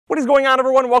What is going on,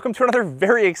 everyone? Welcome to another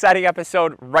very exciting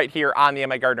episode right here on the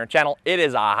MIgardener channel. It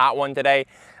is a hot one today.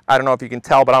 I don't know if you can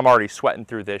tell, but I'm already sweating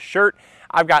through this shirt.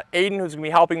 I've got Aiden who's gonna be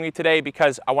helping me today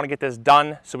because I wanna get this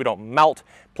done so we don't melt.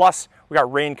 Plus, we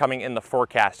got rain coming in the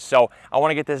forecast. So I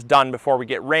wanna get this done before we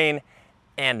get rain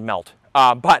and melt.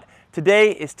 But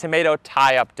today is tomato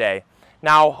tie-up day.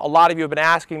 Now, a lot of you have been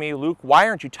asking me, Luke, why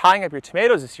aren't you tying up your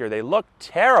tomatoes this year? They look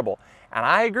terrible. And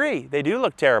I agree, they do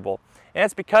look terrible. And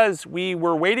it's because we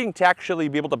were waiting to actually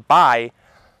be able to buy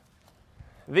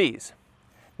these.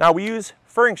 Now, we use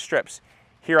furring strips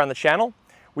here on the channel.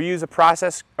 We use a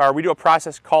process, or we do a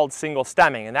process called single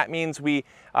stemming, and that means we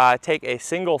take a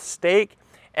single stake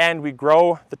and we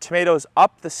grow the tomatoes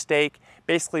up the stake,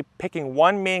 basically picking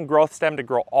one main growth stem to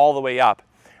grow all the way up.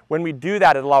 When we do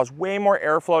that, it allows way more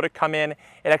airflow to come in. It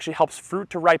actually helps fruit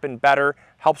to ripen better,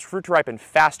 helps fruit to ripen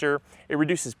faster. It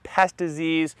reduces pest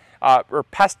disease, or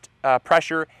pest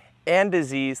pressure and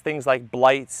disease, things like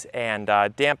blights and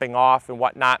damping off and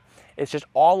whatnot. It's just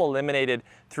all eliminated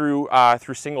through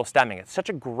single stemming. It's such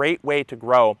a great way to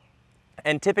grow.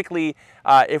 And typically,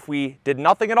 if we did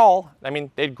nothing at all, I mean,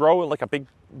 they'd grow like a big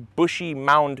bushy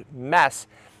mound mess.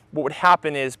 What would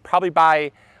happen is probably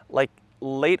by like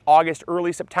late August,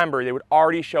 early September, they would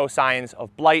already show signs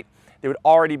of blight. They would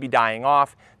already be dying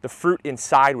off. The fruit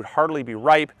inside would hardly be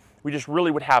ripe. We just really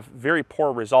would have very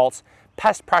poor results.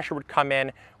 Pest pressure would come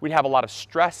in. We'd have a lot of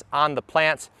stress on the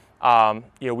plants.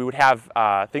 We would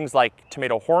have things like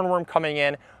tomato hornworm coming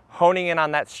in, honing in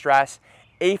on that stress.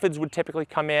 Aphids would typically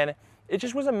come in. It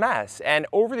just was a mess. And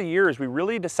over the years, we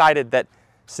really decided that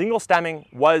single stemming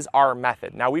was our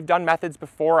method. Now, we've done methods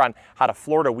before on how to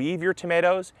Florida weave your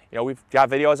tomatoes. We've got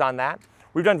videos on that.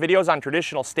 We've done videos on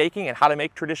traditional staking and how to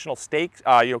make traditional stakes,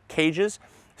 cages.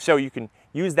 So you can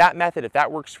use that method if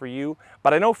that works for you.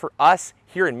 But I know for us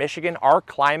here in Michigan, our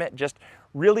climate just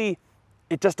really,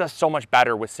 it just does so much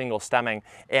better with single stemming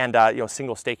and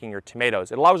single staking your tomatoes.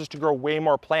 It allows us to grow way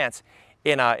more plants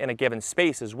in a given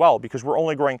space as well, because we're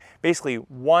only growing basically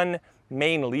one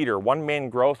main leader, one main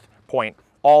growth point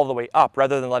all the way up,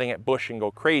 rather than letting it bush and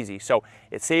go crazy. So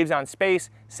it saves on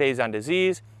space, saves on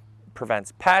disease,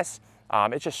 prevents pests.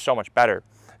 It's just so much better.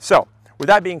 So with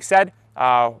that being said,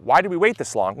 why did we wait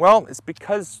this long? Well, it's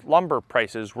because lumber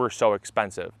prices were so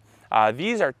expensive.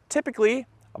 These are typically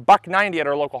 $1.90 at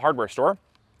our local hardware store,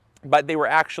 but they were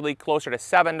actually closer to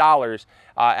 $7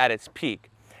 at its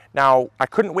peak. Now, I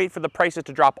couldn't wait for the prices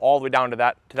to drop all the way down to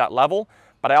that level,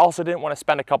 but I also didn't want to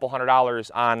spend a couple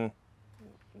 $100s on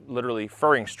literally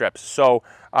furring strips. So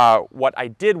what I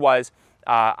did was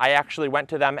I actually went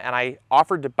to them and I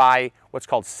offered to buy what's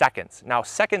called seconds. Now,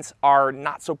 seconds are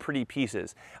not so pretty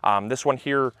pieces. This one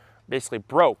here basically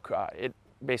broke. It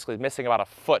basically is missing about a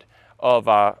foot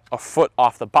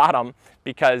off the bottom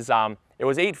because it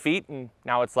was 8 feet and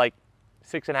now it's like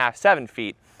 6.5, 7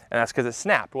 feet. And that's because it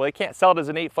snapped. Well, they can't sell it as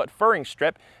an 8-foot furring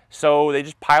strip, so they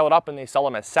just pile it up and they sell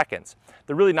them as seconds.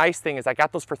 The really nice thing is I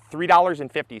got those for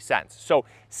 $3.50. So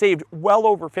saved well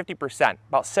over 50%,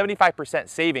 about 75%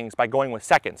 savings by going with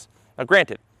seconds. Now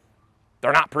granted,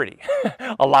 they're not pretty.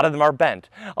 A lot of them are bent.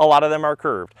 A lot of them are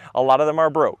curved. A lot of them are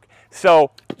broke.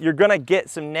 So you're gonna get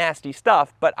some nasty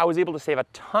stuff, but I was able to save a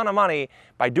ton of money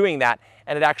by doing that,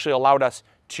 and it actually allowed us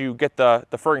to get the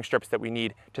furring strips that we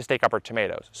need to stake up our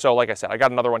tomatoes. So like I said, I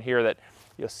got another one here that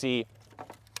you'll see,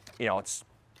 it's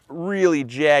really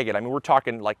jagged. I mean, we're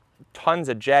talking like tons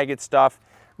of jagged stuff,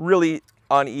 really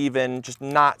uneven, just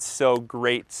not so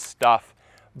great stuff.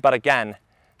 But again,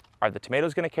 are the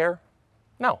tomatoes gonna care?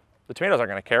 No, the tomatoes aren't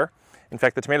gonna care. In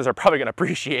fact, the tomatoes are probably gonna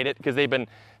appreciate it because they've been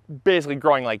basically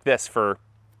growing like this for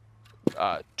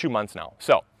 2 months now.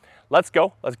 So let's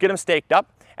go, let's get them staked up.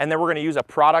 And then we're going to use a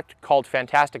product called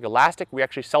Fantastic Elastic. We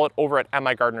actually sell it over at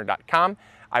MIgardener.com.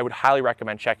 I would highly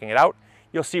recommend checking it out.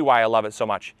 You'll see why I love it so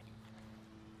much.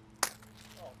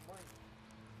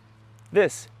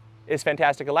 This is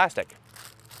Fantastic Elastic.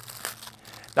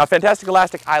 Now, Fantastic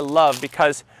Elastic I love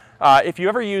because if you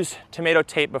ever use tomato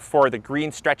tape before, the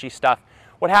green stretchy stuff,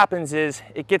 what happens is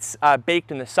it gets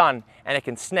baked in the sun and it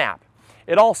can snap.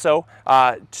 It also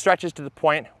stretches to the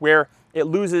point where it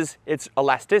loses its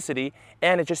elasticity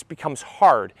and it just becomes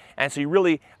hard. And so you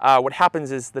really, what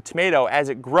happens is the tomato, as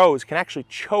it grows, can actually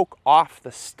choke off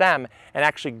the stem and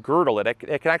actually girdle it.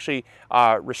 It can actually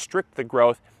restrict the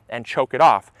growth and choke it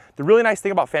off. The really nice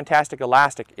thing about Fantastic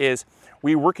Elastic is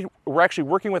we're actually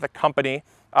working with a company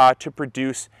to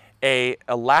produce a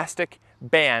elastic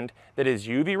band that is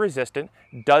UV resistant,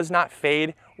 does not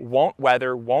fade, won't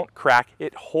weather, won't crack.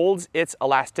 It holds its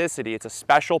elasticity. It's a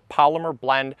special polymer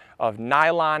blend of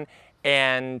nylon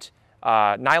and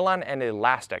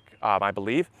elastic, I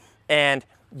believe. And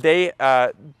they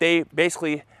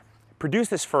basically produce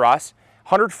this for us,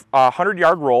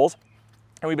 100-yard rolls,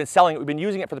 and we've been selling it. We've been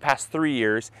using it for the past 3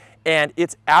 years, and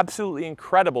it's absolutely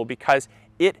incredible because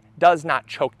it does not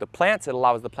choke the plants. It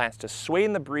allows the plants to sway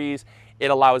in the breeze.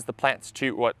 It allows the plants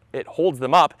to, it holds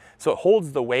them up, so it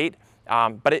holds the weight,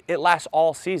 but it lasts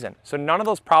all season. So none of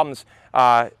those problems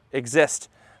exist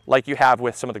like you have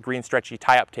with some of the green stretchy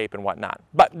tie-up tape and whatnot.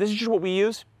 But this is just what we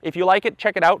use. If you like it,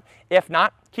 check it out. If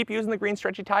not, keep using the green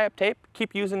stretchy tie-up tape.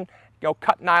 Keep using,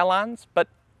 cut nylons. But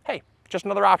hey, just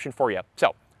another option for you.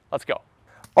 So let's go.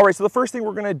 All right, so the first thing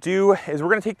we're gonna do is we're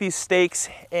gonna take these stakes,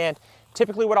 and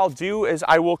typically what I'll do is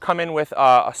I will come in with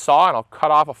a saw and I'll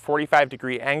cut off a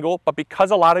 45-degree angle. But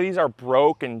because a lot of these are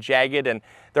broke and jagged and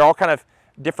they're all kind of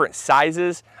different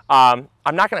sizes, I'm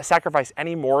not going to sacrifice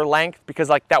any more length, because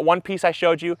like that one piece I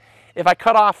showed you, if I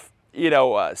cut off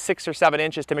 6 or 7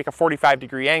 inches to make a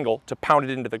 45-degree angle to pound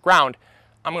it into the ground,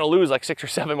 I'm going to lose like 6 or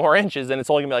 7 more inches, and it's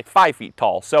only going to be like 5 feet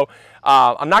tall. So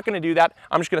I'm not going to do that.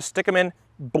 I'm just going to stick them in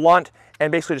blunt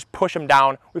and basically just push them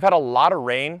down. We've had a lot of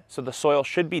rain, so the soil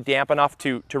should be damp enough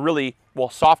to really, well,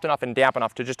 soft enough and damp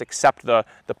enough to just accept the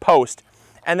post.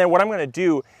 And then what I'm going to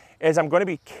do is I'm going to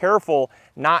be careful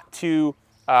not to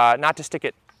stick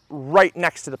it right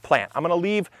next to the plant. I'm going to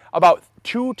leave about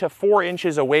 2 to 4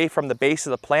 inches away from the base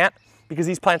of the plant, because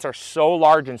these plants are so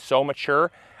large and so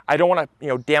mature. I don't want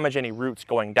to damage any roots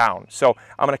going down. So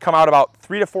I'm going to come out about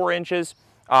 3 to 4 inches,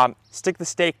 stick the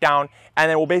stake down, and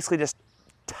then we'll basically just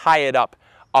tie it up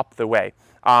the way.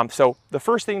 So the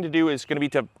first thing to do is going to be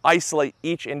to isolate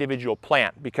each individual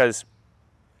plant, because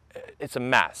it's a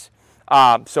mess.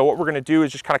 So what we're going to do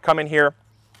is just kind of come in here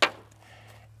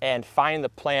and find the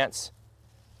plants.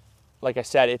 Like I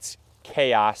said, it's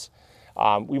chaos.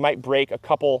 We might break a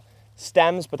couple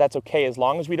stems, but that's okay. As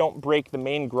long as we don't break the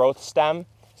main growth stem,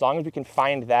 as long as we can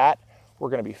find that, we're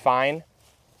going to be fine.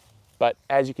 But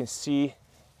as you can see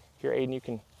here, Aiden, you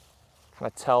can kind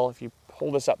of tell if you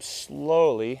pull this up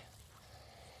slowly,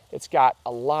 it's got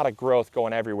a lot of growth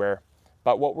going everywhere.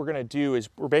 But what we're going to do is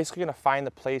we're basically going to find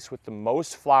the place with the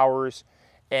most flowers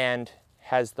and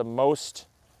has the most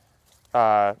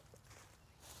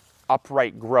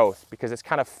upright growth, because it's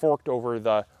kind of forked over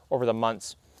the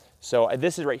months. So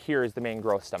this is right here is the main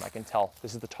growth stem. I can tell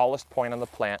this is the tallest point on the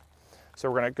plant. So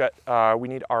we're going to get, we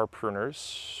need our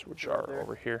pruners, which are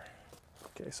over here.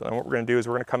 Okay, so then what we're going to do is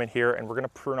we're going to come in here and we're going to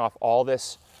prune off all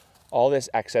this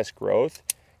excess growth.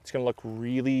 It's going to look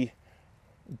really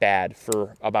bad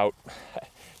for about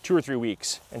 2 or 3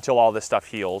 weeks until all this stuff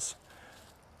heals,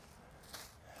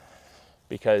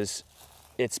 because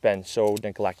it's been so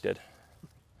neglected.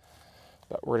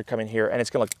 But we're going to come in here and it's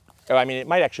going to look, I mean, it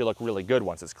might actually look really good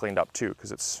once it's cleaned up too,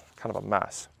 because it's kind of a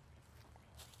mess.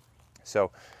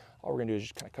 So all we're going to do is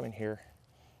just kind of come in here,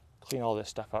 clean all this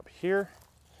stuff up here.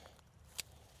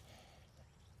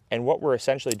 And what we're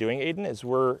essentially doing, Aiden, is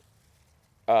we're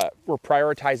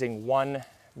prioritizing one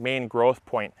main growth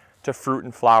point to fruit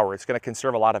and flower. It's going to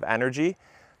conserve a lot of energy.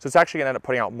 So it's actually going to end up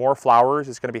putting out more flowers.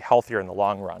 It's going to be healthier in the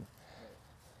long run.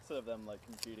 Instead of them like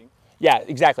competing. Yeah,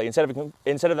 exactly. Instead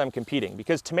of them competing,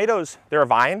 because tomatoes, they're a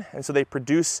vine, and so they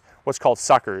produce what's called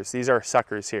suckers. These are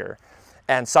suckers here.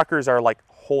 And suckers are like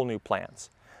whole new plants.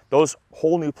 Those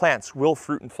whole new plants will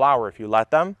fruit and flower if you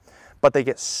let them, but they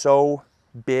get so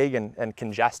big and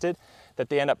congested that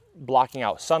they end up blocking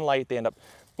out sunlight, they end up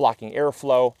blocking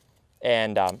airflow,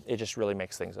 and it just really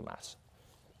makes things a mess.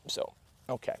 So,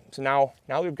 okay, so now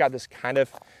we've got this kind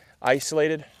of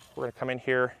isolated, we're gonna come in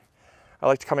here. I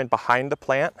like to come in behind the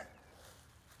plant,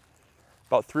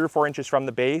 about 3 or 4 inches from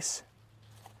the base.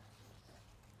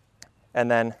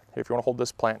 And then if you want to hold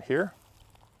this plant here,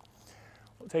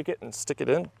 we'll take it and stick it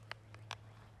in.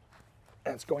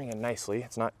 And it's going in nicely.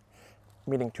 It's not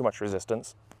meeting too much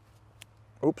resistance.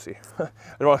 Oopsie. I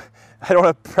don't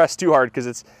want to press too hard because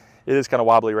it is kind of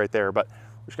wobbly right there, but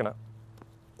we're just gonna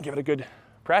give it a good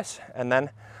press, and then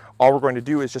all we're going to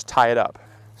do is just tie it up.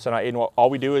 So now, Aiden, all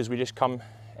we do is we just come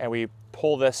and we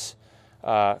pull this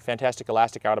fantastic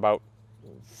elastic out about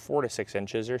 4 to 6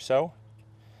 inches or so.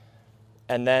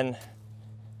 And then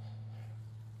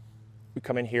we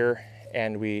come in here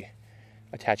and we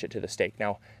attach it to the stake.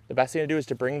 Now, the best thing to do is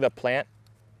to bring the plant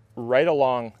right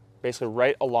along, basically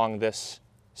right along this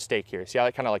stake here. See how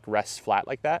it kind of like rests flat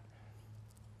like that?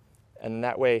 And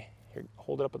that way, here,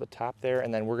 hold it up at the top there,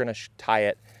 and then we're gonna tie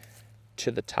it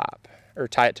to the top, or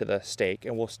tie it to the stake,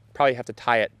 and we'll probably have to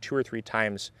tie it 2 or 3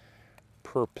 times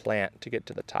per plant to get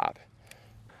to the top.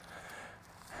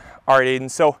 All right, Aiden,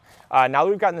 so now that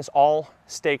we've gotten this all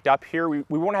staked up here, we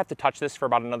won't have to touch this for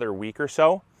about another week or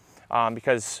so,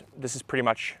 because this is pretty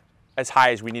much as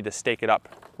high as we need to stake it up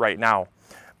right now.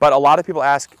 But a lot of people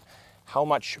ask, how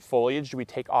much foliage do we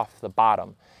take off the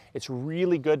bottom? It's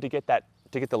really good to get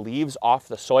the leaves off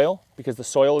the soil, because the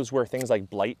soil is where things like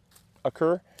blight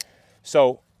occur.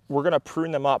 So we're gonna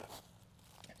prune them up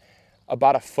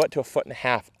about 1 foot to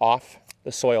 1.5 foot off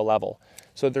the soil level.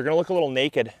 So they're gonna look a little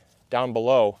naked down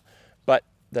below, but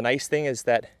the nice thing is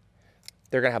that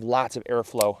they're gonna have lots of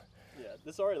airflow. Yeah,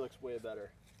 this already looks way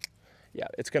better. Yeah,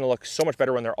 it's gonna look so much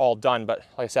better when they're all done. But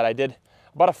like I said, I did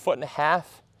about 1.5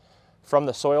 foot from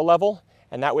the soil level,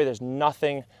 and that way there's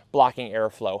nothing blocking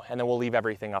airflow, and then we'll leave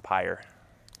everything up higher.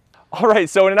 All right,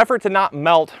 so in an effort to not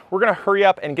melt, we're gonna hurry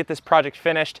up and get this project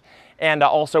finished, and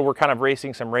also we're kind of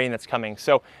racing some rain that's coming.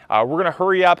 So we're gonna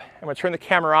hurry up, I'm gonna turn the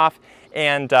camera off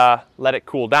and let it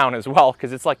cool down as well,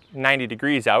 because it's like 90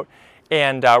 degrees out.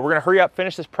 And we're gonna hurry up,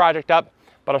 finish this project up,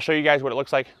 but I'll show you guys what it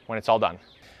looks like when it's all done.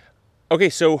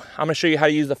 Okay, so I'm gonna show you how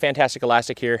to use the Fantastic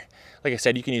Elastic here. Like I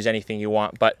said, you can use anything you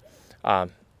want, but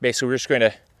basically we're just going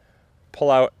to pull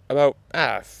out about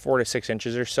 4 to 6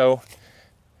 inches or so,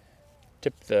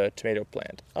 tip the tomato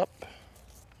plant up,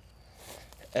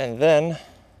 and then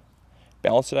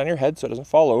balance it on your head so it doesn't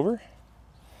fall over.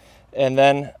 And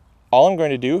then all I'm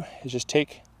going to do is just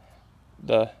take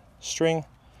the string,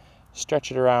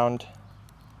 stretch it around,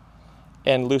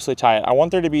 and loosely tie it. I want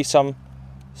there to be some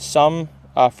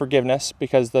forgiveness,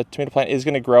 because the tomato plant is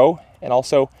going to grow, and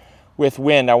also with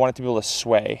wind I want it to be able to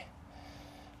sway.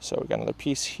 So we've got another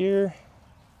piece here.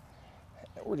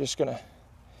 We're just going to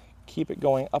keep it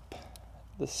going up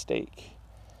the stake.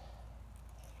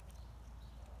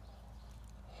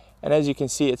 And as you can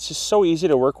see, it's just so easy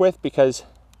to work with, because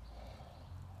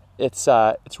it's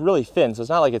really thin, so it's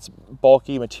not like it's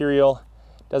bulky material.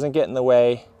 It doesn't get in the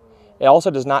way. It also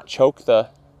does not choke the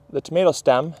tomato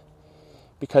stem,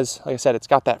 because like I said, it's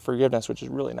got that forgiveness, which is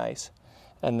really nice.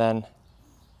 And then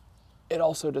it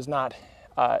also does not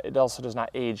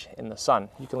age in the sun.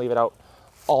 You can leave it out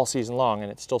all season long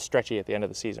and it's still stretchy at the end of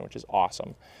the season, which is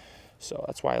awesome. So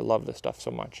that's why I love this stuff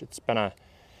so much. It's been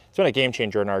a game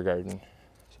changer in our garden.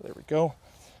 So there we go.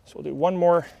 So we'll do one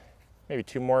more, maybe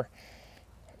 2 more,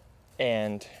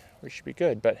 and we should be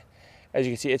good. But as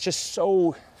you can see, it's just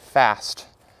so fast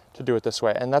to do it this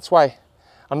way. And that's why,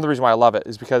 another reason why I love it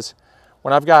is because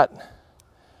when I've got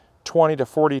 20 to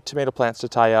 40 tomato plants to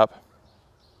tie up,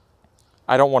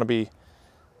 I don't want to be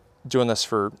doing this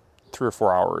for 3 or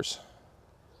 4 hours.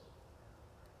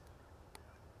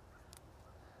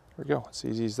 There we go, it's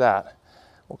easy as that.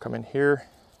 We'll come in here,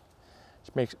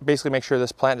 basically make sure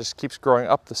this plant just keeps growing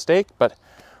up the stake, but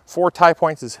 4 tie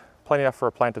points is plenty enough for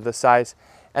a plant of this size.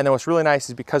 And then what's really nice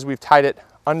is because we've tied it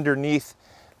underneath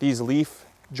these leaf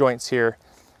joints here,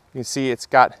 you can see it's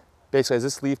got, basically as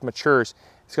this leaf matures,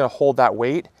 it's gonna hold that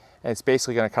weight, and it's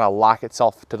basically gonna kind of lock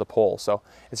itself to the pole. So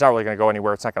it's not really gonna go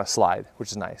anywhere, it's not gonna slide,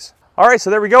 which is nice. All right, so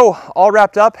there we go, all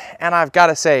wrapped up, and I've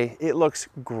gotta say, it looks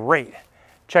great.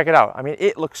 Check it out. I mean,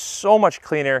 it looks so much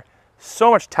cleaner,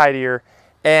 so much tidier,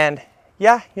 and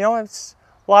yeah, you know, it's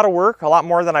a lot of work, a lot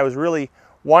more than I was really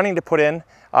wanting to put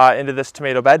into this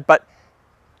tomato bed, but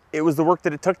it was the work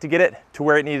that it took to get it to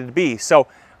where it needed to be. So,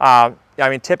 I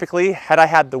mean, typically, had I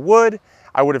had the wood,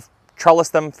 I would have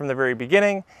trellised them from the very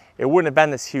beginning. It wouldn't have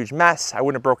been this huge mess. I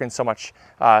wouldn't have broken so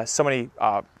many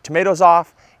tomatoes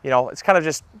off. You know, it's kind of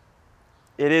just,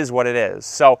 it is what it is.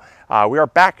 So we are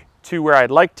back to where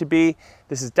I'd like to be.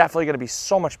 This is definitely going to be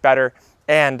so much better.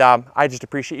 And I just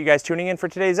appreciate you guys tuning in for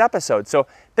today's episode. So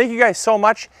thank you guys so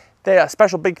much. A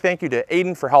special big thank you to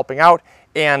Aiden for helping out.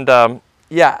 And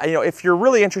yeah, you know, if you're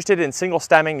really interested in single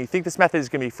stemming, you think this method is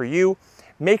going to be for you,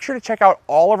 make sure to check out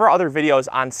all of our other videos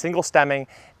on single stemming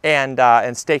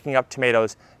and staking up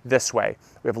tomatoes this way.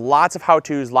 We have lots of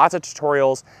how-tos, lots of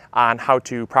tutorials on how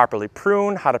to properly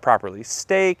prune, how to properly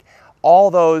stake.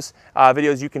 All those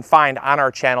videos you can find on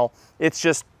our channel. It's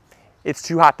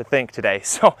too hot to think today.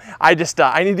 So I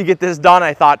need to get this done.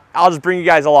 I thought I'll just bring you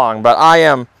guys along, but I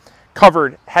am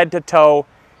covered head to toe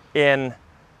in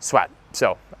sweat.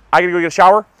 So I gotta go get a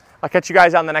shower. I'll catch you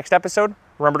guys on the next episode.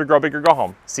 Remember to grow big or go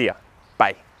home. See ya.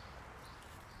 Bye.